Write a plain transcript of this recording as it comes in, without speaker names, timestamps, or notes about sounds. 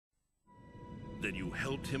Then you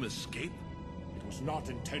helped him escape? It was not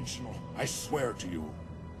intentional, I swear to you.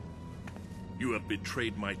 You have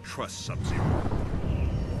betrayed my trust, Sub-Zero.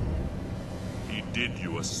 He did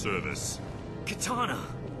you a service. Katana!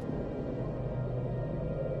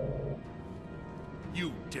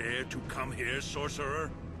 You dare to come here, sorcerer?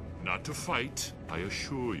 Not to fight, I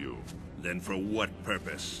assure you. Then for what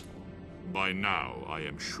purpose? By now, I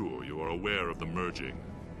am sure you are aware of the merging.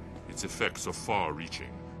 Its effects are far-reaching.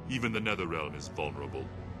 Even the Netherrealm is vulnerable.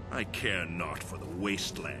 I care not for the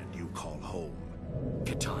wasteland you call home.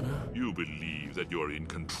 Katana? You believe that you're in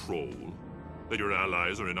control? That your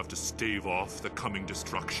allies are enough to stave off the coming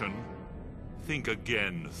destruction? Think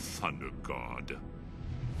again, Thunder God.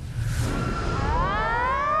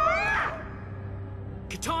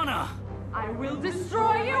 Katana! I will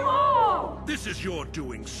destroy you all! This is your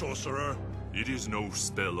doing, sorcerer. It is no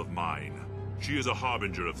spell of mine. She is a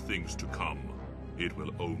harbinger of things to come. It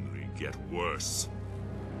will only get worse.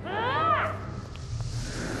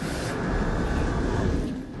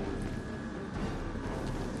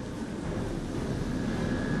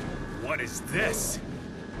 What is this?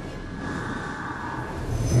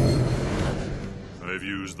 I've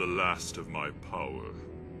used the last of my power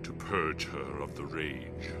to purge her of the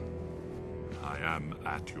rage. I am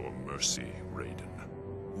at your mercy, Raiden.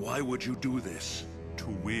 Why would you do this? To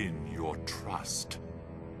win your trust.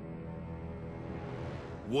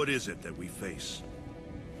 What is it that we face?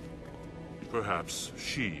 Perhaps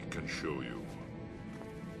she can show you.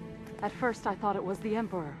 At first I thought it was the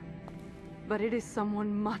Emperor, but it is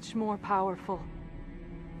someone much more powerful.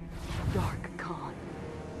 Dark Khan.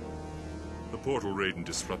 The portal Raiden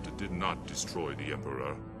disrupted did not destroy the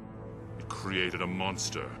Emperor. It created a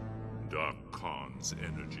monster. Dark Khan's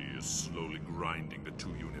energy is slowly grinding the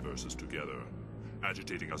two universes together,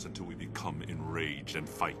 agitating us until we become enraged and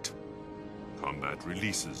fight. Combat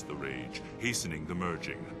releases the rage, hastening the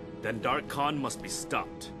merging. Then Dark Khan must be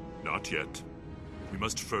stopped. Not yet. We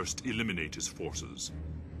must first eliminate his forces.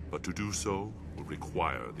 But to do so will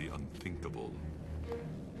require the unthinkable.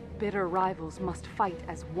 Bitter rivals must fight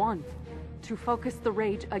as one, to focus the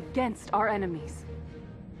rage against our enemies.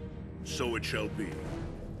 So it shall be.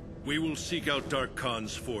 We will seek out Dark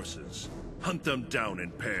Khan's forces, hunt them down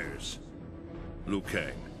in pairs. Liu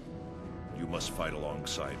Kang, you must fight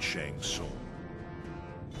alongside Shang Tsung.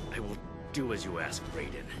 I will do as you ask,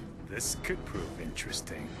 Raiden. This could prove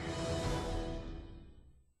interesting.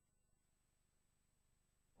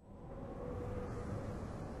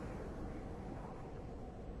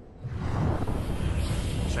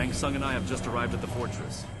 Shang Tsung and I have just arrived at the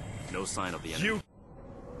fortress. No sign of the enemy.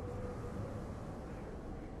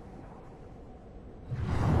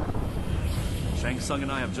 Shang Tsung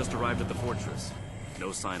and I have just arrived at the fortress.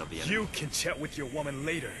 No sign of the enemy. You can chat with your woman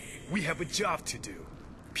later. We have a job to do.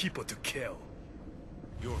 People to kill.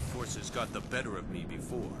 Your forces got the better of me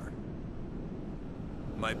before.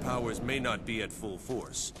 My powers may not be at full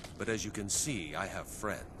force, but as you can see, I have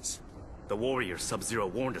friends. The warrior Sub-Zero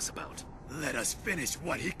warned us about. Let us finish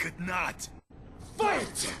what he could not.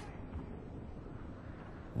 Fight!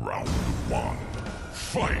 Round 1.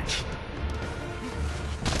 Fight!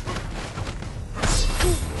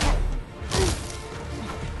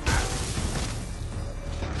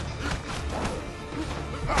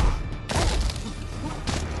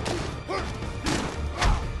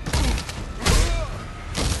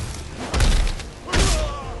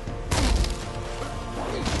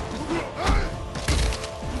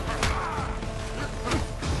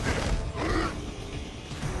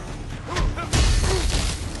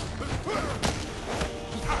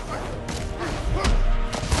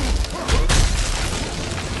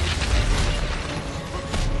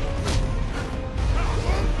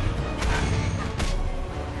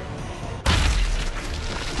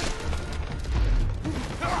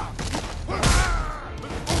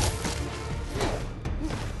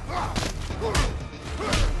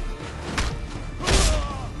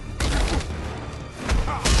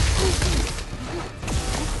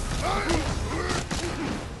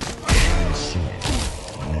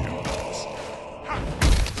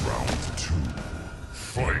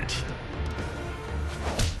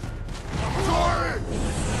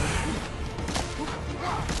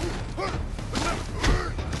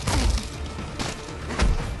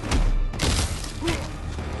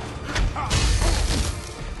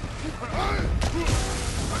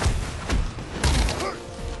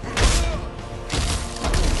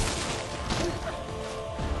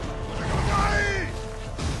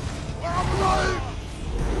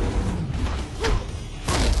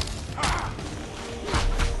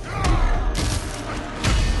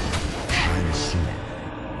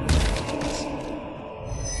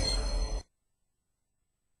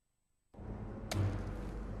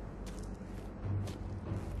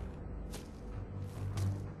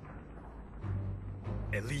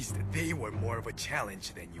 At least they were more of a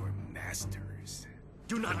challenge than your masters.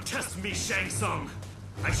 Do not test me, Shang Tsung!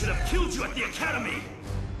 I should have killed you at the academy!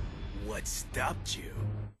 What stopped you?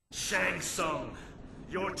 Shang Tsung,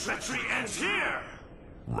 your treachery ends here!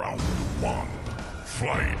 Round 1.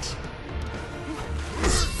 Fight!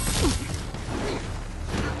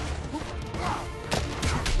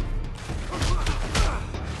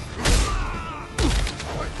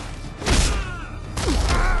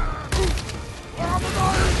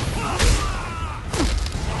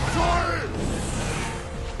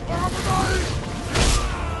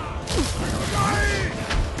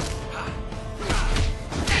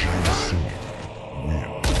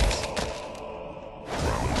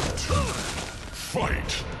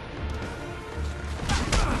 Fight!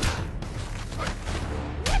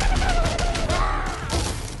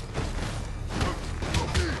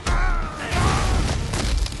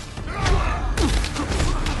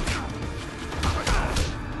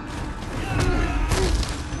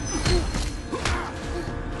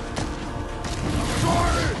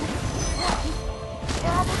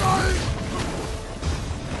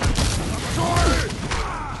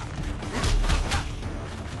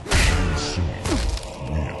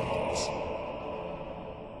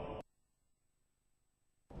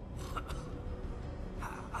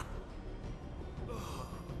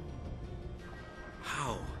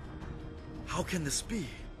 How can this be?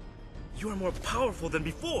 You are more powerful than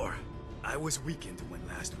before! I was weakened when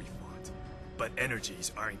last we fought, but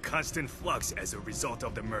energies are in constant flux as a result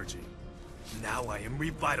of the merging. Now I am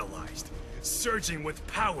revitalized, surging with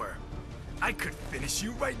power. I could finish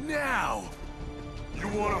you right now! You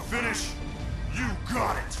wanna finish? You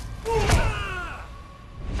got it!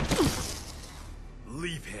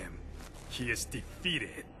 Leave him. He is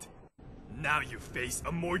defeated. Now you face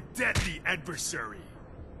a more deadly adversary.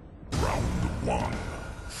 Round 1.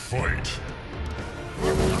 Fight!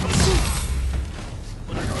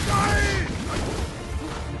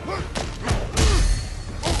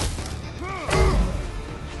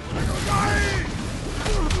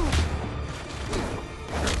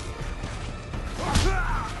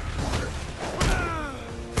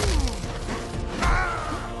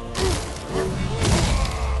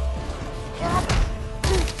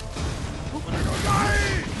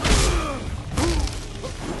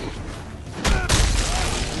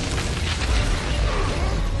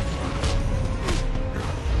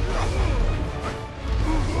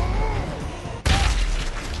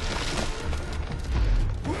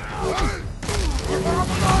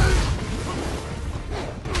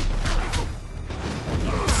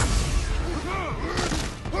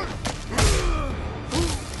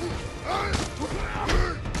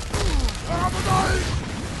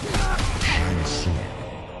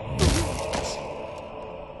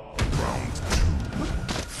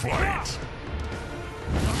 Fight!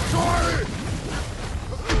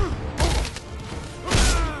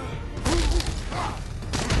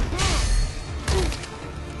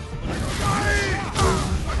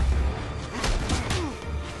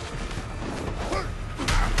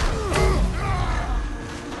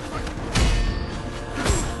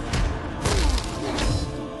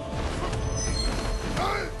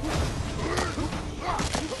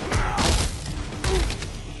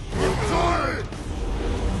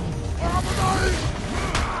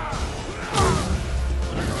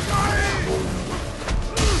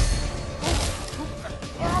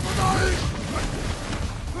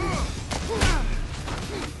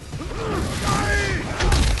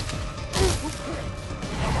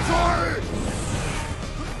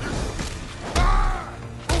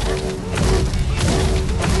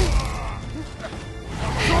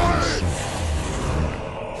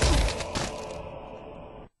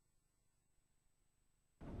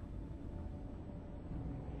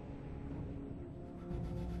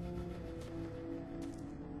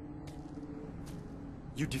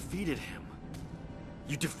 You defeated him.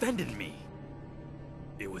 You defended me.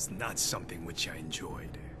 It was not something which I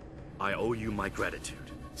enjoyed. I owe you my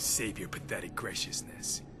gratitude. Save your pathetic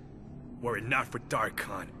graciousness. Were it not for Dark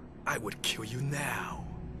Khan, I would kill you now.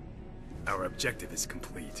 Our objective is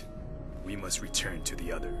complete. We must return to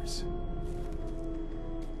the others.